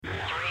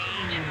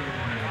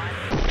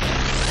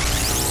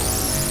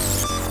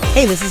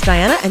Hey, this is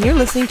Diana, and you're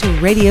listening to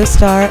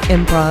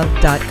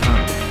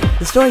RadiostarImprov.com.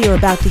 The story you're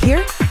about to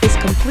hear is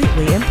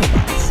completely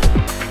improvised.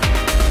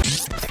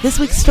 This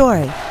week's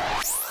story.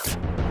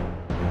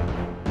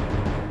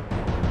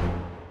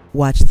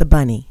 Watch the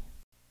bunny.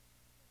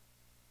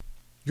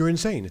 You're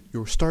insane.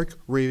 You're stark,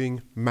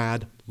 raving,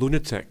 mad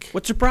lunatic.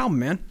 What's your problem,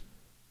 man?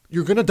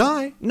 You're gonna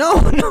die. No,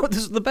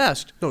 this is the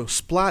best. No,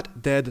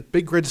 splat, dead,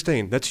 big red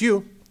stain. That's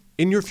you.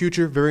 In your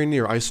future, very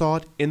near. I saw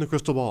it in the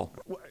crystal ball.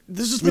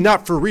 This is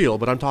not for real,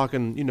 but I'm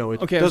talking, it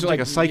doesn't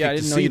take a psychic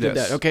to see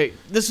this. That. Okay,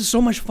 this is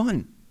so much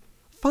fun.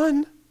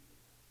 Fun?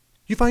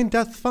 You find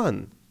death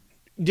fun?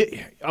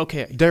 Okay.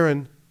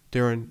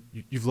 Darren,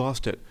 you've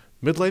lost it.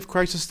 Midlife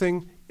crisis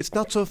thing, it's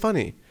not so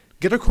funny.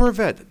 Get a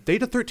Corvette,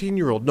 date a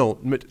 13-year-old. No,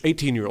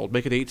 18-year-old,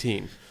 make it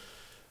 18.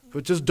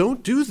 But just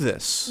don't do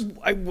this.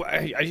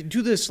 I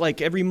do this like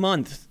every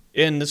month,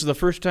 and this is the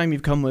first time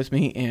you've come with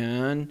me,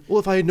 and... Well,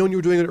 if I had known you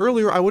were doing it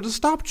earlier, I would have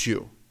stopped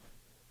you.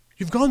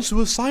 You've gone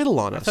suicidal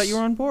on us. I thought you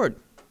were on board.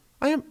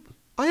 I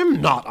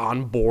am not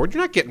on board.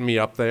 You're not getting me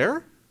up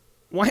there.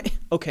 Why?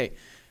 Okay.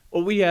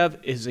 What we have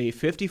is a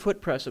 50-foot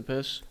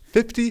precipice.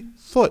 50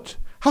 foot.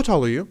 How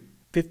tall are you?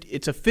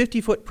 It's a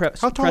 50-foot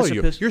precipice. How tall are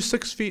you? You're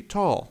 6 feet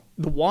tall.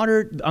 The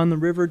water on the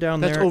river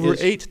down there is... That's over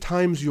 8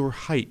 times your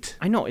height.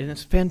 I know, and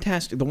it's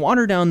fantastic. The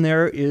water down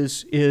there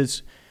is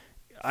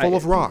full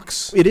of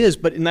rocks. It is,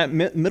 but in that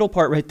middle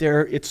part right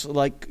there, it's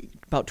like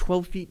about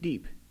 12 feet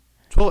deep.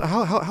 12.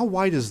 How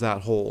wide is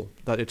that hole?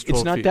 That it's 12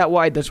 It's not feet? that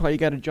wide. That's why you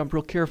got to jump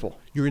real careful.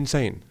 You're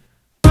insane.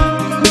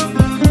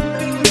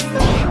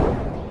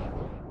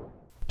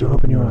 Don't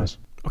open your eyes.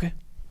 Okay.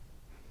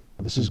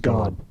 This is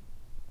God.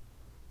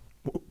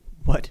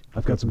 What?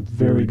 I've got some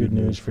very good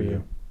news for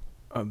you.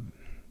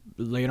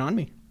 Lay it on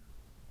me.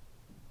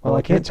 Well,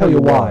 I can't tell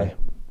you why,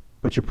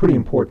 but you're pretty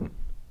important.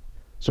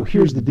 So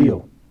here's the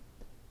deal.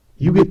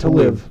 You get to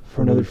live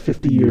for another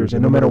 50 years,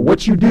 and no matter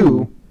what you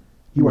do,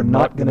 you are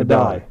not going to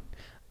die.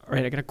 All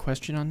right, I got a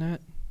question on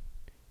that.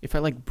 If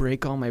I,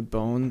 break all my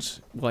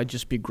bones, will I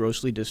just be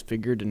grossly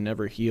disfigured and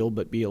never heal,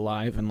 but be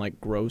alive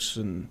and, gross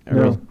and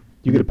everything? No,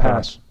 you get a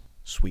pass.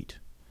 Sweet.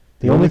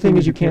 The only thing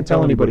is you can't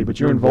tell anybody, but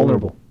you're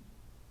invulnerable.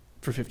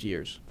 For 50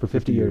 years. For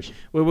 50 years.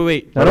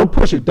 Wait. Now don't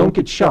push it. Don't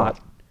get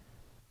shot.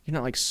 You're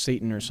not like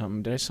Satan or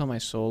something. Did I sell my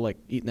soul,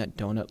 eating that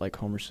donut like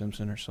Homer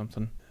Simpson or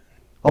something?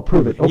 I'll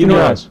prove it. Open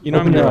your eyes.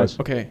 Open your eyes.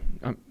 Okay.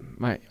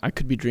 I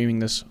could be dreaming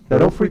this. Now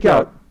don't freak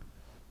out.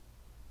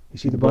 You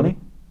see the bunny?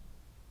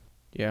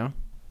 Yeah?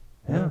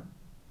 Yeah.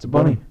 It's a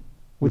bunny.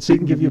 Would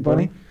Satan give you a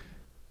bunny?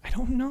 I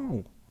don't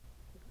know.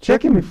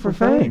 Check him for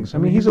fangs. I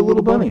mean, he's a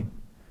little bunny.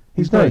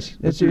 He's nice.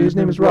 His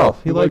name is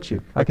Ralph. He likes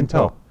you. I can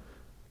tell.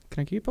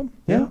 Can I keep him?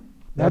 Yeah,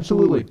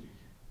 absolutely.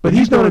 But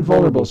he's not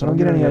invulnerable, so don't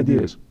get any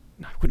ideas.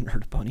 I wouldn't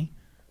hurt a bunny.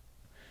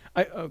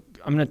 I'm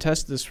going to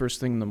test this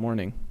first thing in the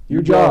morning.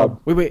 Your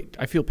job. Wait.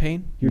 I feel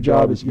pain? Your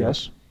job is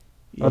yes.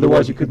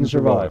 Otherwise, you couldn't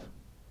survive.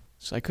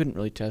 So I couldn't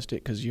really test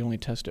it because you only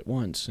test it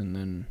once, and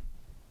then...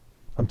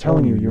 I'm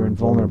telling you, you're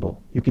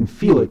invulnerable. You can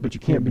feel it, but you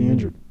can't be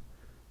injured.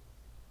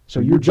 So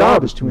your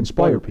job is to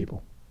inspire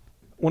people.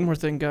 One more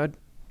thing, God.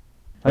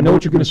 I know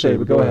what you're going to say,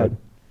 but go ahead.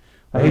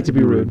 I hate to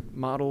be rude.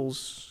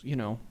 Models,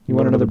 You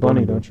want another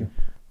bunny, don't you?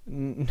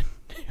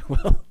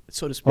 Well,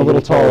 so to speak. A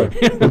little taller,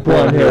 with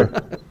blonde hair.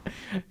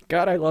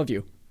 God, I love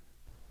you.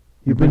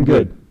 You've been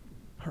good.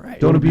 All right.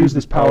 Don't abuse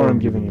this power I'm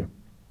giving you.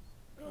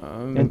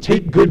 And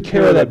take good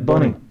care of that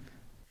bunny.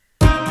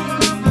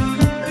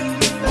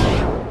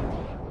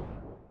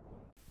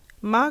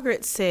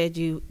 Margaret said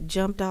you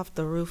jumped off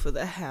the roof of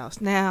the house.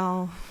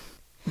 Now...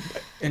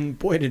 And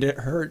boy, did it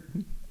hurt.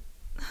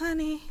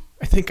 Honey...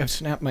 I think I've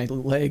snapped my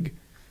leg.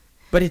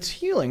 But it's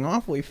healing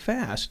awfully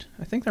fast.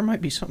 I think there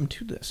might be something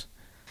to this.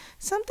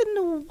 Something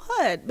to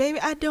what? Baby,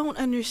 I don't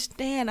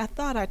understand. I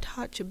thought I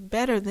taught you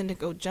better than to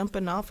go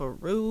jumping off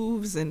of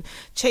roofs and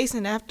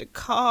chasing after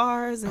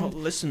cars. And... Oh,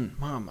 listen,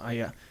 Mom,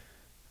 I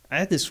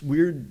had this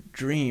weird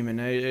dream,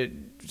 and I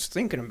was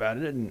thinking about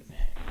it, and...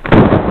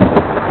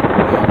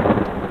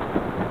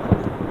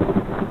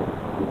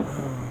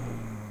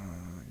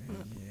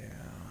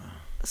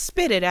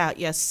 Spit it out.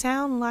 You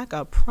sound like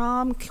a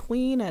prom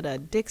queen at a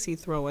Dixie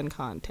throwing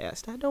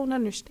contest. I don't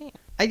understand.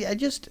 I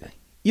just,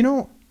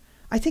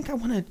 I think I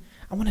want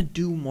to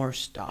do more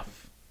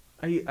stuff.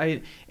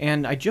 I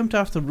jumped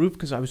off the roof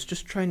because I was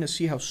just trying to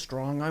see how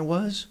strong I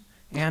was,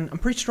 and I'm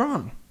pretty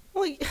strong.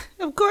 Well,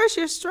 of course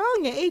you're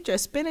strong. You ate your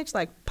spinach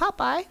like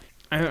Popeye.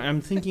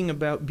 I'm thinking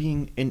about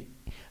being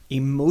a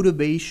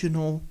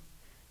motivational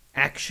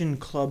action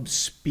club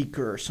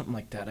speaker or something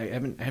like that. I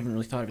haven't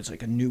really thought of it as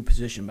like a new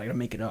position, but I gotta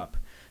make it up.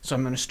 So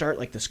I'm going to start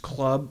this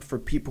club for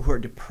people who are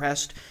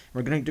depressed.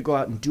 We're going to go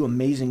out and do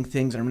amazing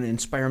things, and I'm going to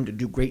inspire them to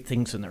do great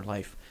things in their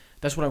life.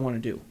 That's what I want to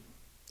do.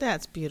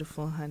 That's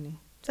beautiful, honey.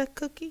 Is that a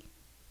cookie?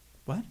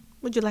 What?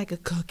 Would you like a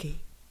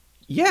cookie?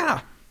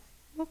 Yeah.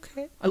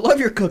 Okay. I love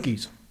your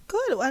cookies.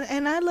 Good.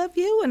 And I love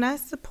you, and I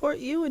support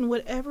you in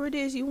whatever it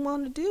is you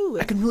want to do.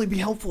 I can really be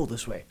helpful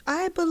this way.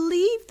 I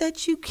believe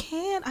that you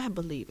can. I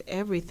believe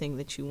everything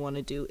that you want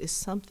to do is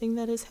something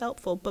that is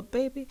helpful. But,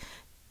 baby,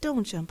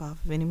 don't jump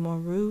off of any more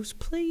roofs,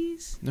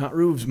 please. Not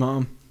roofs,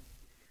 Mom.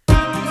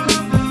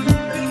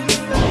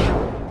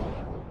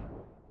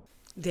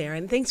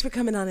 Darren, thanks for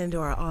coming on into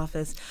our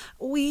office.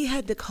 We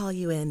had to call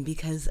you in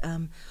because,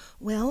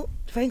 well,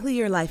 frankly,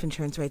 your life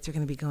insurance rates are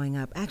going to be going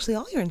up. Actually,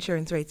 all your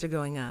insurance rates are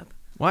going up.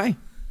 Why?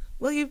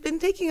 Well, you've been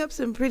taking up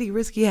some pretty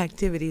risky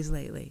activities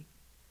lately.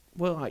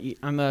 Well,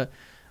 I'm a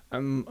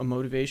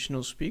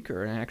motivational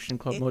speaker, an action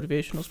club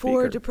motivational speaker.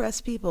 For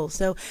depressed people.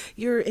 So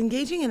you're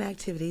engaging in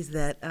activities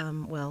that,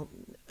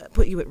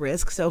 put you at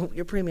risk. So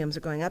your premiums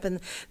are going up. And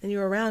then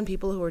you're around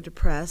people who are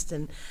depressed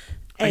and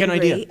angry. I got an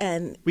idea.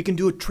 And we can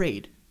do a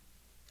trade.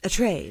 A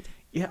trade?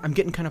 Yeah, I'm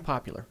getting kind of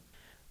popular.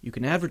 You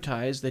can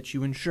advertise that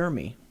you insure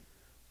me.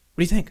 What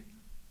do you think?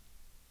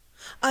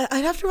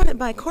 I'd have to run it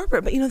by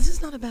corporate, but, this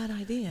is not a bad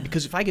idea.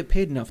 Because if I get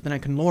paid enough, then I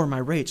can lower my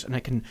rates and I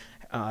can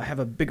have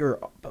a bigger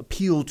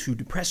appeal to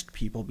depressed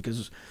people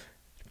because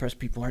depressed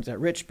people aren't that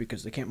rich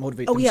because they can't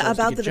motivate themselves to get jobs.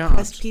 Oh, yeah, about the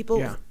depressed people.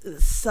 Yeah.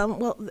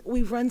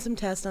 We've run some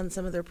tests on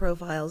some of their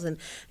profiles, and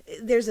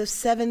there's a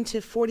 7 to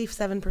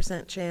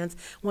 47% chance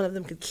one of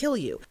them could kill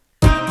you.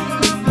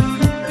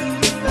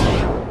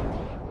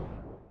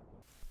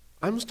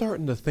 I'm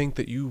starting to think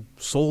that you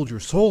sold your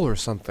soul or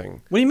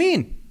something. What do you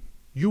mean?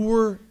 You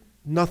were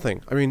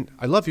nothing. I mean,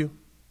 I love you,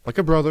 like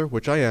a brother,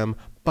 which I am,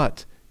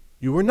 but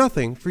you were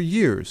nothing for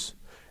years.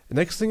 The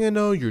next thing I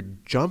know, you're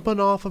jumping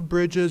off of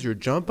bridges, you're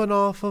jumping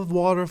off of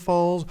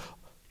waterfalls.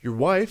 Your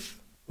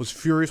wife was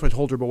furious when I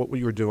told her about what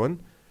you were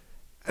doing.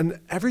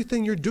 And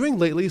everything you're doing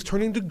lately is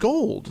turning to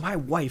gold. My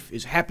wife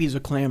is happy as a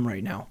clam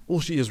right now. Well,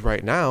 she is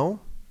right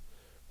now.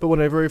 But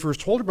when I very first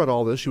told her about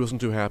all this, she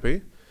wasn't too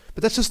happy.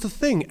 But that's just the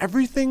thing.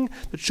 Everything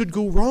that should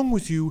go wrong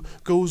with you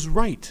goes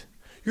right.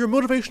 You're a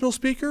motivational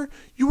speaker.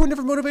 You were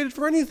never motivated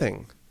for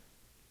anything.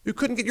 You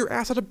couldn't get your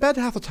ass out of bed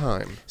half the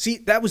time. See,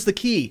 that was the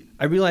key.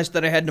 I realized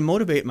that I had to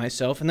motivate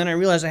myself, and then I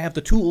realized I have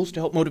the tools to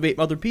help motivate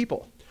other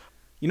people.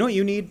 You know what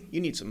you need?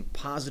 You need some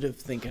positive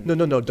thinking.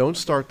 No. Don't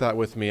start that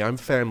with me. I'm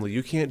family.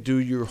 You can't do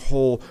your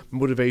whole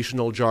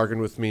motivational jargon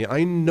with me.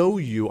 I know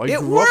you. I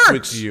grew up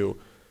with you.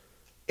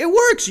 It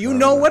works. You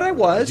know what I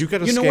was. You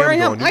got a know scam where I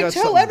am. going. I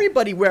tell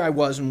everybody where I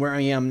was and where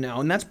I am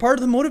now, and that's part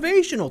of the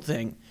motivational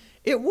thing.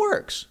 It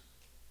works.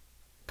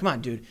 Come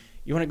on, dude.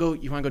 You want to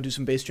go do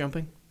some base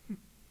jumping?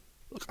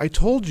 Look, I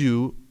told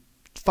you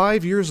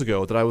 5 years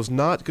ago that I was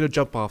not going to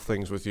jump off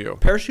things with you.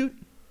 Parachute?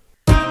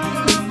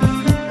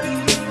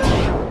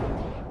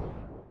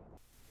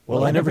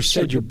 Well, I never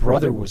said your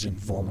brother was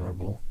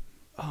invulnerable.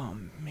 Oh,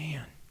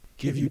 man.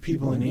 Give you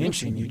people an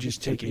inch and you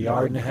just take 1.5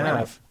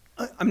 yards.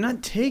 I'm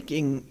not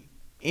taking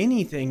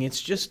anything.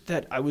 It's just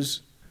that I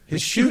was...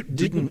 His chute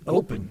didn't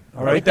open,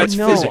 all right? That's I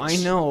know, physics. I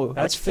know.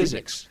 That's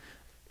physics.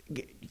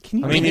 Can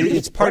you?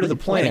 It's part of the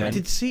plan.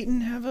 Did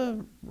Satan have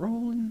a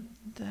role in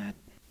that?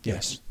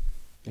 Yes.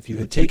 If you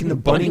had taken the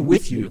bunny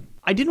with you.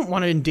 I didn't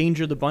want to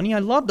endanger the bunny. I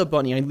love the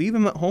bunny. I leave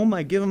him at home.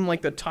 I give him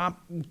like the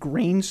top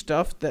grain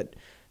stuff that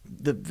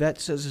the vet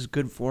says is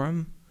good for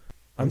him.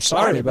 I'm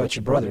sorry about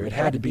your brother. It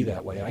had to be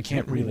that way. I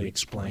can't really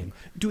explain.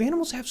 Do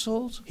animals have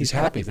souls? He's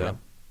happy, though.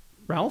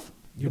 Ralph?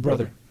 Your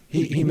brother.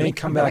 He may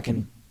come back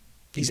and...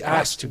 He's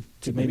asked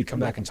to maybe come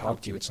back and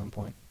talk to you at some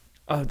point.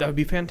 That would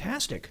be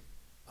fantastic.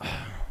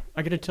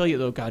 I got to tell you,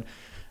 though, God,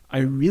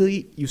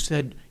 you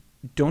said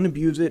don't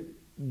abuse it,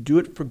 do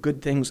it for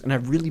good things, and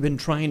I've really been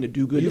trying to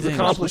do good things. You've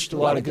accomplished a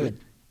lot of good.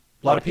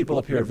 A lot of people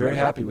up here are very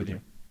happy with you.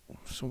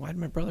 So why did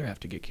my brother have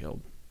to get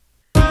killed?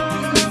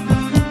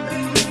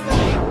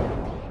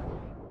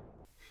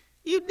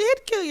 You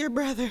did kill your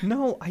brother.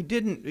 No, I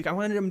didn't. I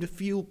wanted him to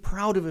feel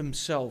proud of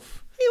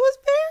himself. He was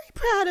very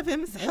proud of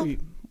himself. No, he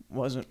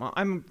wasn't,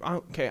 Mom.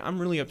 I'm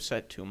really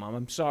upset too, Mom.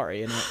 I'm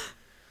sorry. And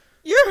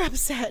You're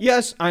upset.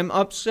 Yes, I'm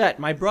upset.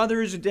 My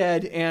brother is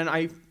dead, and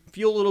I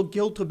feel a little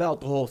guilt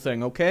about the whole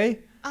thing, okay?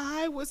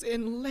 I was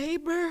in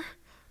labor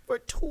for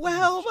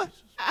 12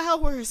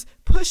 hours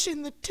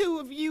pushing the two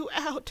of you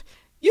out.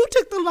 You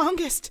took the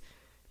longest.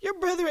 Your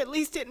brother at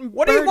least didn't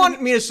What do you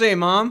want me to say,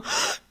 Mom?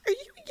 Are you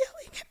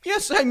yelling at me?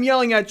 Yes, I'm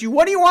yelling at you.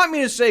 What do you want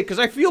me to say? Because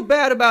I feel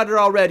bad about it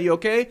already,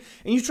 okay?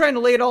 And you trying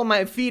to lay it all at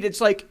my feet. It's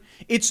like,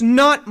 it's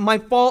not my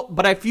fault,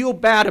 but I feel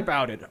bad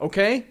about it,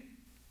 okay?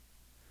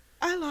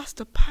 I lost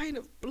a pint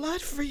of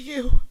blood for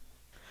you.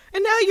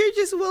 And now you're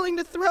just willing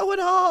to throw it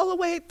all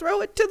away,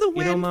 throw it to the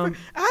wind. Mom,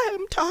 I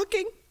am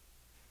talking.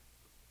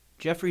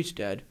 Jeffrey's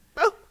dead.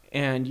 Oh.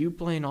 And you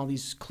playing all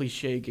these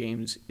cliche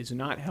games is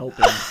not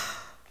helping.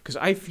 Because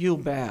I feel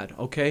bad,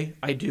 okay?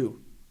 I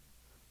do.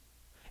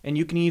 And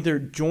you can either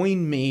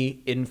join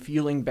me in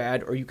feeling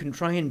bad or you can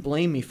try and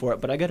blame me for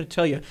it. But I got to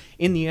tell you,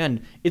 in the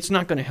end, it's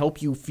not going to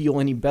help you feel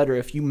any better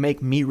if you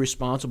make me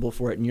responsible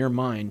for it in your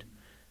mind.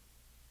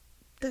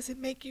 Does it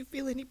make you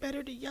feel any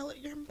better to yell at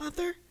your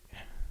mother?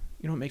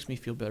 You know, it makes me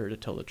feel better to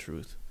tell the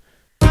truth.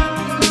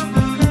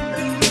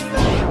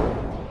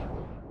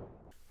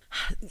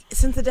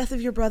 Since the death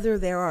of your brother,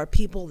 there are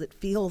people that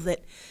feel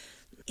that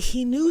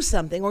he knew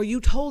something or you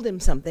told him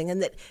something,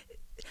 and that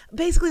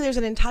basically there's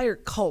an entire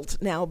cult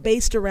now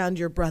based around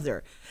your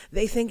brother.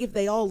 They think if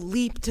they all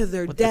leap to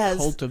their deaths...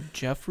 The cult of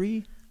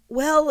Jeffrey?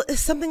 Well,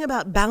 something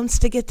about bounce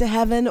to get to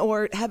heaven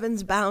or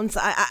heaven's bounce.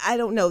 I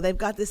don't know. They've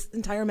got this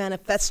entire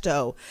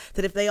manifesto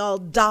that if they all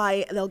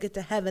die, they'll get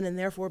to heaven and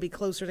therefore be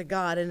closer to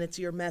God, and it's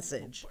your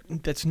message.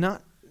 That's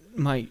not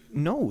my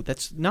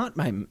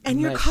And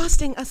you're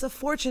costing us a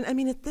fortune. I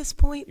mean, at this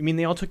point. You mean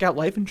they all took out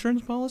life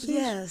insurance policies?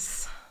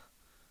 Yes.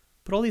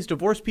 But all these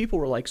divorced people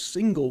were like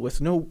single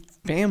with no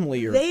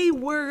family or... They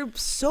were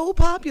so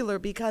popular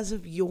because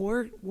of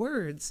your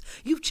words.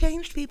 You've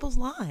changed people's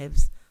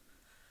lives.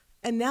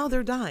 And now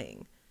they're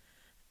dying.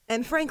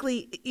 And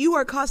frankly, you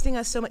are costing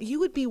us so much. You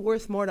would be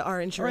worth more to our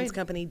insurance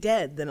company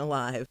dead than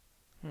alive.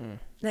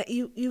 Now,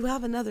 you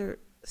have another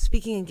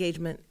speaking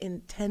engagement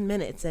in 10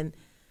 minutes, and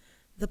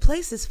the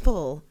place is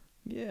full.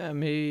 Yeah,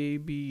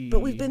 maybe...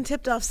 But we've been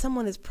tipped off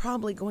someone is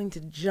probably going to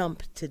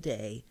jump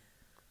today.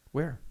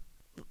 Where?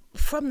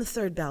 From the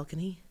third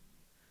balcony.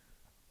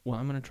 Well,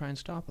 I'm going to try and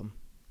stop them.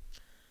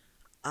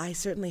 I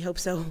certainly hope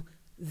so.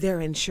 They're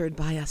insured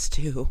by us,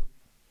 too.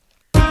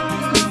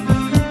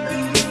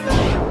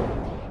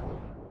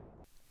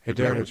 Hey,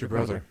 Darren, it's your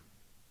brother.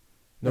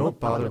 Don't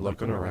bother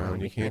looking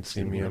around. You can't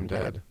see me. I'm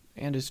dead.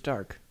 And it's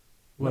dark.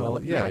 Well,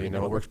 yeah, it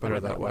works better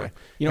that way.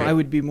 Hey, hey, I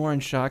would be more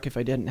in shock if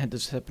I didn't had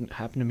this happen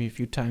to me a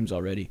few times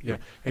already. Yeah.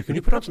 Hey, can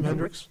you put on some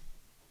Hendrix?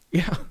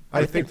 Yeah.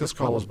 I think this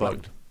call is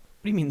bugged.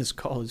 What do you mean this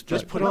call is...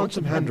 Just put on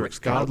some Hendrix.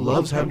 God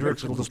loves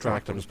Hendrix. It'll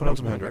distract him. Just put on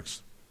some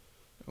Hendrix.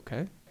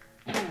 Okay.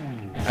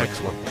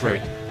 Excellent.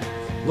 Great.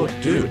 Look,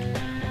 dude.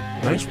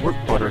 Nice work,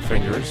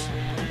 Butterfingers.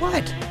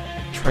 What?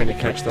 Trying to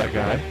catch that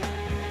guy.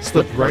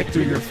 Slipped right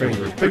through your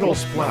fingers. Big old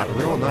splat.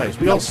 Real nice.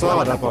 We all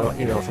saw it up on,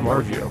 from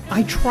our view.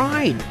 I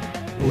tried.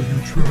 Oh,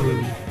 you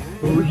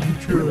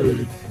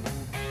tried.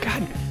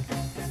 God,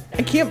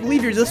 I can't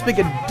believe you're this big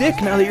a dick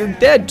now that you're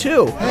dead,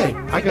 too. Hey,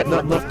 I got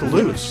nothing left to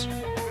lose.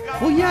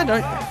 Well, yeah,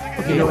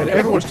 Okay, and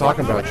everyone's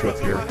talking about you up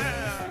here.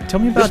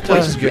 Tell me about... This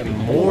place is getting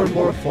more and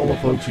more full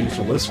of folks who used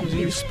to listen to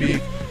you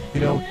speak.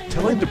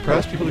 Telling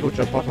depressed people to go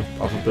jump off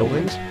of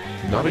buildings,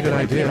 not a good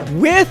idea.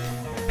 With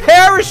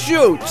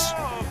parachutes!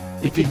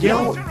 If you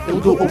yell, it'll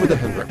go over the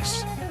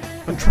Hendrix.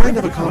 I'm trying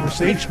to have a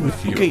conversation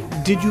with you. Okay,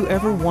 did you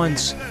ever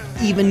once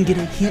even get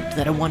a hint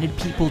that I wanted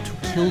people to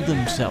kill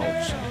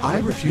themselves? I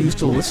refuse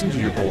to listen to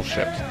your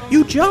bullshit.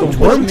 You jumped! The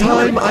one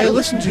time I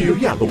listened to you,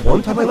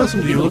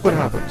 look what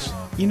happens.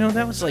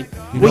 That was like...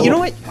 You know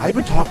what? I've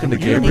been talking to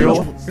You're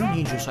Gabriel. You're an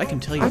angel, so I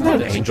can tell you I'm about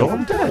not an angel,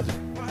 I'm dead.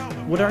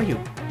 What are you?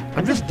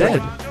 I'm just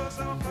dead.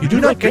 You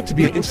do not get to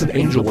be an instant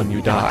angel when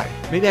you die.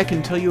 Maybe I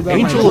can tell you about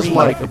Angel my is dream.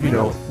 like, I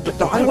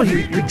don't want to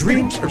hear, your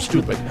dreams are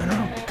stupid.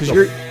 No, because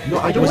No,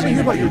 I don't want to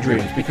hear about your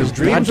dreams, because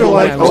dreams God are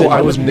like, told me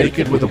I was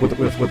naked with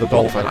a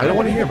dolphin. I don't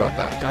want to hear about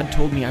that. God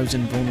told me I was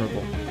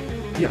invulnerable.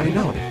 Yeah, I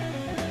know.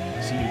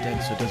 See, you're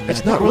dead, so it doesn't matter.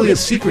 It's not really a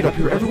secret up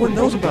here. Everyone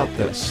knows about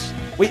this.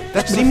 Wait,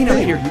 That's what the do you mean up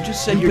thing. here? You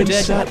just said You've you're been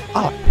dead. set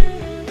up.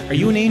 Are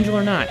you an angel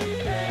or not?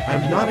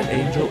 I'm not an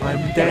angel,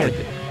 I'm dead.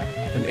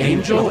 An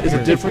angel is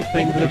a different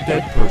thing than a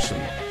dead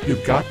person.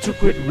 You've got to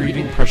quit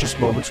reading Precious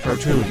Moments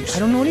cartoons. I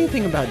don't know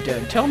anything about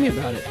dead. Tell me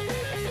about it.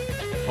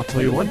 I'll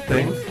tell you one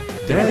thing.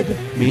 Dead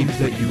means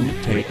that you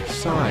take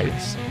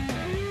sides.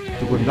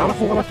 There were not a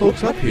whole lot of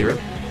folks up here,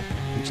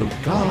 and so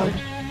God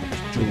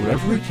is doing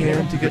whatever he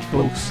can to get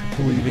folks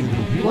believing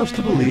who he loves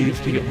to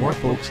believe, to get more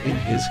folks in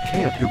his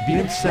camp. You're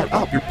being set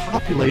up. You're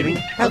populating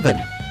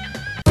heaven.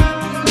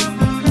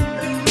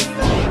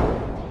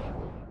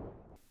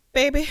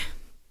 Baby,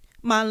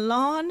 my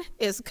lawn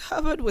is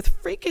covered with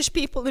freakish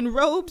people in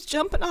robes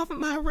jumping off of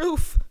my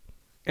roof.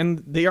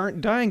 And they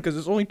aren't dying because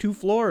it's only 2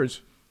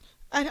 floors.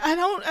 I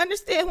don't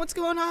understand what's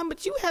going on,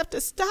 but you have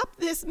to stop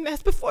this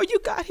mess before you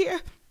got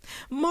here.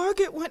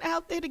 Margaret went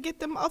out there to get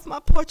them off my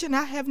porch, and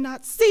I have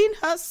not seen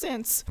her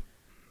since.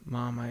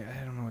 Mom, I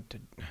don't know what to...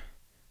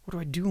 What do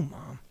I do,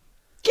 Mom?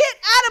 Get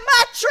out of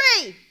my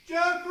tree!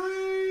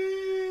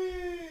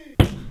 Jeffrey!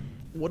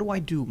 What do I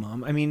do,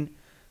 Mom? I mean,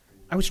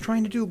 I was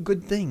trying to do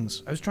good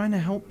things. I was trying to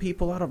help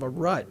people out of a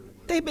rut.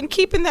 They've been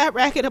keeping that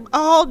racket up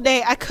all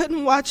day. I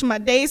couldn't watch my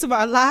Days of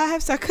Our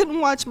Lives. I couldn't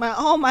watch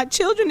all my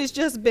children. It's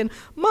just been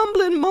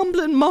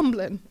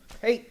mumbling.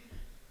 Hey,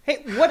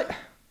 what?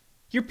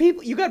 Your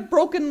people, you got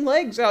broken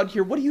legs out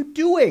here. What are you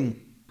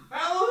doing?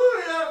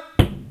 Hallelujah!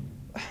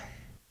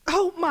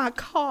 Oh, my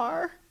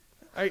car.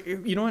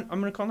 You know what? I'm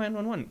going to call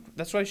 911.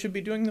 That's what I should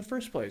be doing in the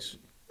first place.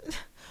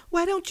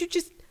 Why don't you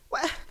just...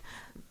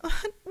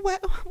 Why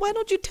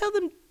don't you tell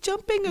them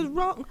jumping is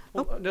wrong?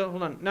 Hold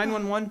on.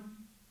 911?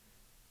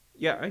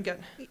 Yeah, I got...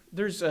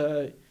 There's,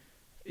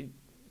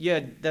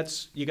 yeah,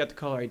 that's... You got the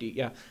caller ID,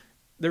 yeah.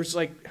 There's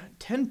like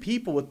 10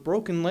 people with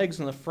broken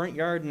legs in the front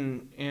yard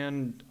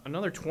and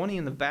another 20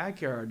 in the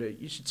backyard.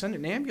 You should send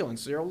an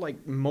ambulance. They're all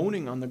like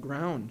moaning on the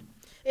ground.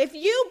 If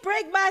you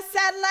break my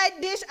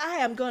satellite dish, I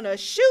am gonna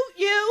shoot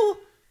you.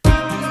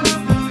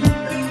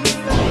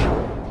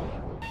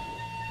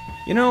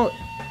 You know,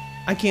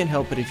 I can't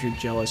help it if you're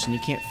jealous and you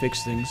can't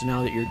fix things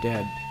now that you're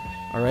dead.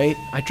 All right?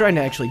 I tried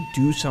to actually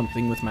do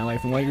something with my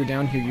life, and while you're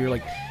down here, you're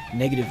like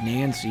negative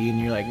Nancy, and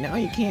you're like, no,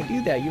 you can't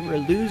do that. You're a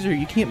loser.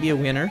 You can't be a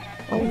winner.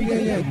 Oh,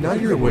 yeah. Now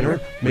you're a winner,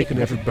 making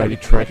everybody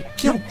try to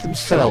kill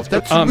themselves.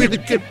 That's a really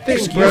good thing,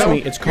 Excuse bro.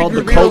 me, it's called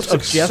You're the a real cult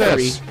of success.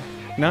 Jeffrey,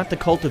 not the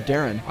cult of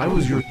Darren. I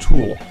was your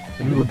tool,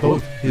 and we were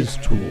both his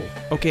tool.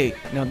 Okay,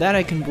 now that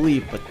I can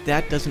believe, but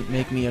that doesn't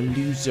make me a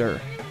loser.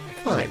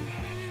 Fine.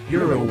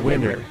 You're a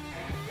winner.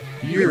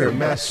 You're a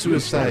mass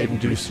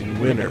suicide-inducing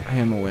winner. I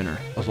am a winner.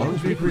 As long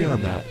as we agree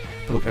on that.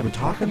 But look, I've been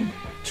talking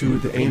to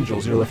the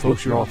angels, the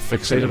folks you're all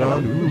fixated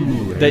on.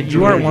 Ooh, That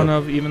you are angel. one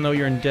of, even though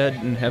you're in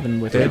heaven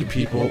with Dead him.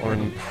 people are...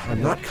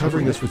 I'm not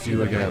covering this with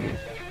you again.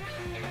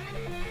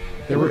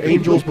 There were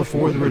angels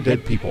before there were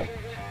dead people.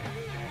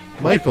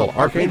 Michael,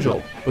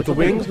 archangel, with the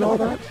wings and all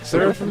that.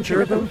 Seraphim,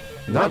 cherubim,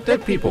 not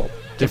dead people.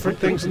 Different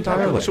things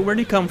entirely. So where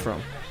did he come from?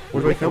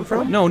 Where do I come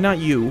from? No, not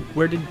you.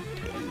 Where did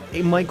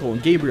Michael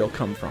and Gabriel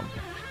come from?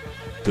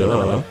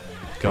 Duh.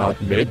 God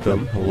made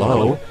them.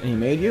 Hello. And he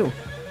made you.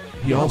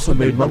 He also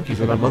made monkeys,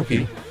 not a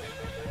monkey.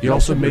 He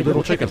also made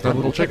little chickens, not a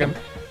little chicken.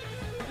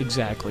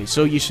 Exactly.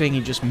 So you're saying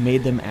he just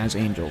made them as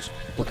angels?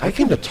 Look, I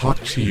came to talk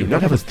to you,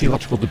 not have a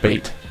theological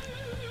debate.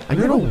 I'm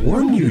here to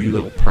warn you, you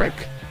little prick.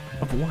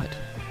 Of what?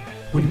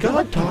 When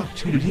God talked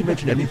to you, did he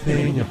mention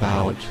anything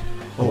about,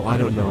 oh, I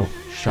don't know,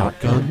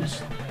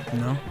 shotguns?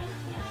 No.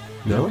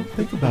 No?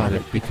 Think about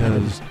it,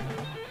 because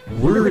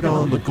word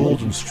on the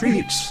golden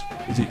streets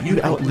is that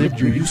you'd outlived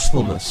your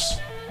usefulness.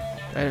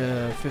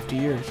 50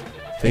 years.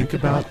 Think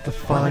about the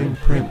fine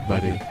print,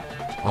 buddy.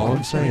 That's all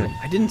I'm saying.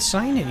 I didn't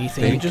sign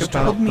anything. Think you just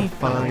about told me. the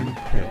fine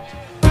print.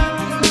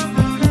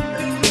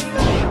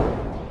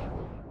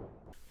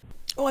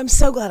 Oh, I'm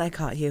so glad I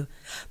caught you.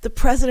 The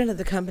president of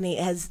the company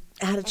has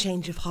had a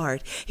change of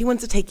heart. He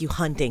wants to take you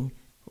hunting.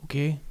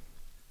 Okay.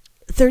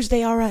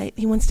 Thursday, all right.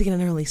 He wants to get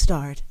an early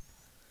start.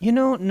 You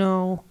know,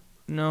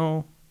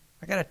 no.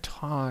 I gotta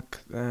talk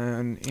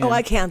then. Oh,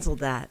 I canceled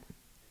that.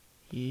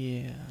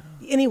 Yeah.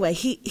 Anyway,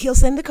 he'll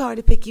send a car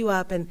to pick you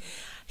up, and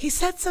he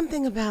said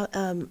something about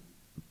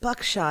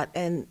buckshot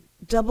and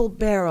double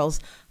barrels.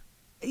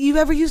 You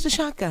ever used a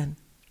shotgun?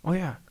 Oh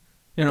yeah.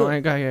 You know,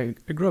 Well-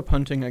 I grew up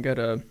hunting. I got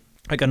an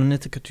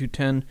Ithaca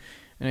 210,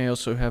 and I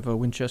also have a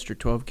Winchester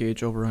 12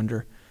 gauge over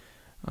under.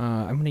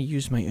 I'm gonna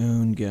use my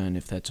own gun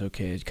if that's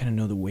okay. I kind of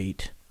know the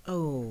weight.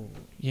 Oh,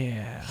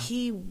 Yeah.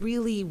 he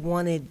really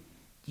wanted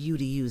you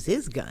to use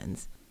his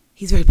guns.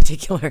 He's very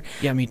particular.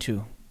 Yeah, me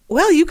too.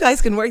 Well, you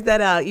guys can work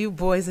that out, you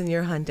boys and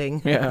your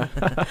hunting. Yeah.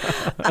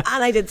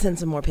 And I did send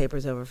some more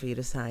papers over for you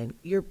to sign.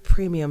 Your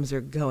premiums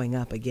are going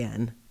up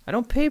again. I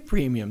don't pay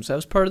premiums. That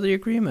was part of the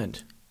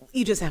agreement.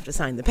 You just have to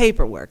sign the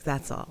paperwork,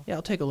 that's all. Yeah,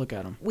 I'll take a look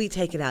at them. We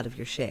take it out of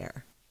your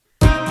share.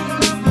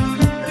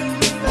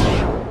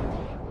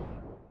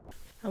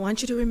 I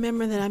want you to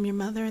remember that I'm your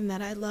mother and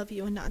that I love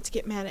you and not to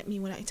get mad at me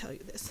when I tell you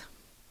this.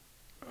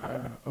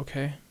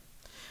 Okay.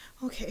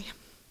 Okay.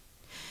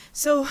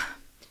 So,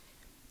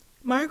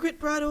 Margaret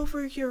brought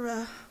over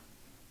your,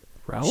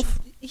 Ralph?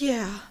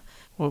 yeah.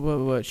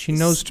 What? She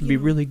knows to be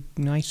really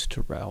nice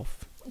to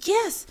Ralph.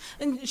 Yes,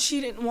 and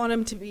she didn't want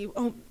him to be,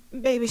 oh,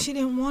 baby, she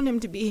didn't want him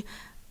to be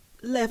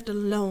left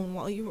alone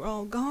while you were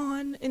all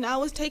gone. And I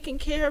was taking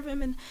care of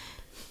him, and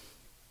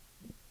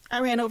I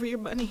ran over your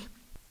bunny.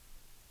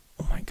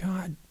 Oh my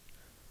God.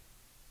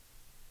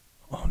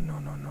 Oh, no,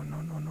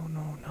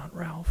 not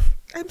Ralph.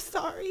 I'm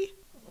sorry.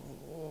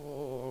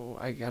 Oh,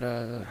 I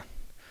gotta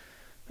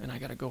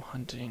go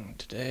hunting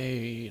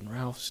today, and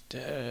Ralph's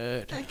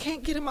dead. I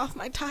can't get him off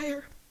my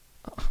tire.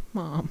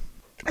 Mom.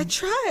 I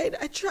tried.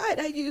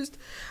 I used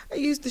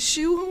the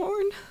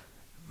shoehorn.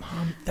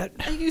 Mom,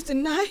 I used a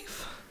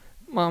knife.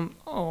 Mom,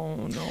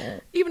 oh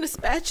no. Even a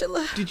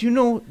spatula. Did you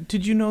know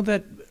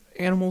that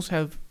animals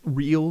have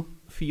real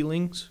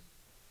feelings?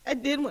 I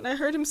did when I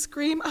heard him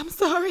scream. I'm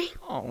sorry.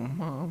 Oh,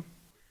 Mom.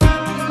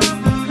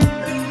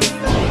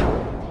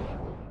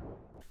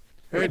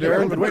 Hey,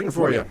 Darren, been waiting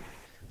for you.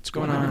 What's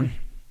going on?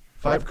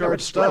 5-card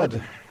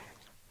stud.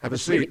 Have a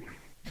seat.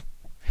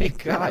 Hey,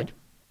 God.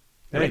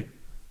 Hey,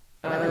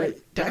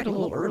 Died a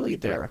little early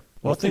there.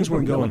 well, things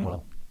weren't going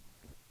well.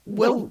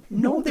 Well,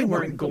 no, they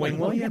weren't going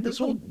well. You had this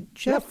whole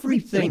Jeffrey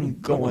thing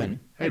going.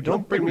 Hey,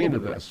 don't bring me into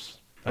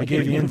this. I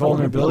gave you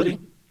invulnerability.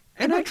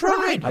 And I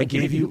tried. I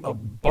gave you a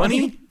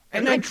bunny.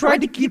 And I tried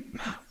to keep...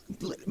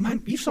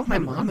 You saw my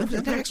mom.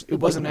 It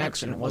was an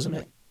accident, wasn't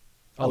it?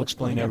 I'll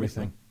explain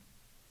everything.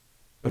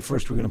 But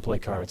first, we're going to play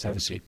cards. Have a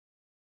seat.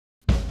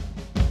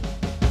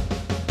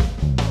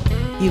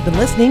 You've been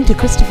listening to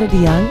Christopher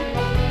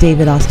DeYoung,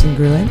 David Austin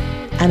Gruen,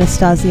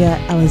 Anastasia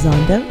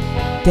Elizondo,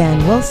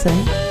 Dan Wilson,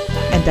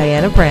 and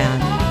Diana Brown.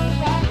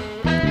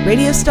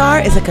 Radio Star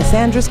is a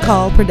Cassandra's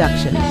Call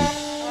production.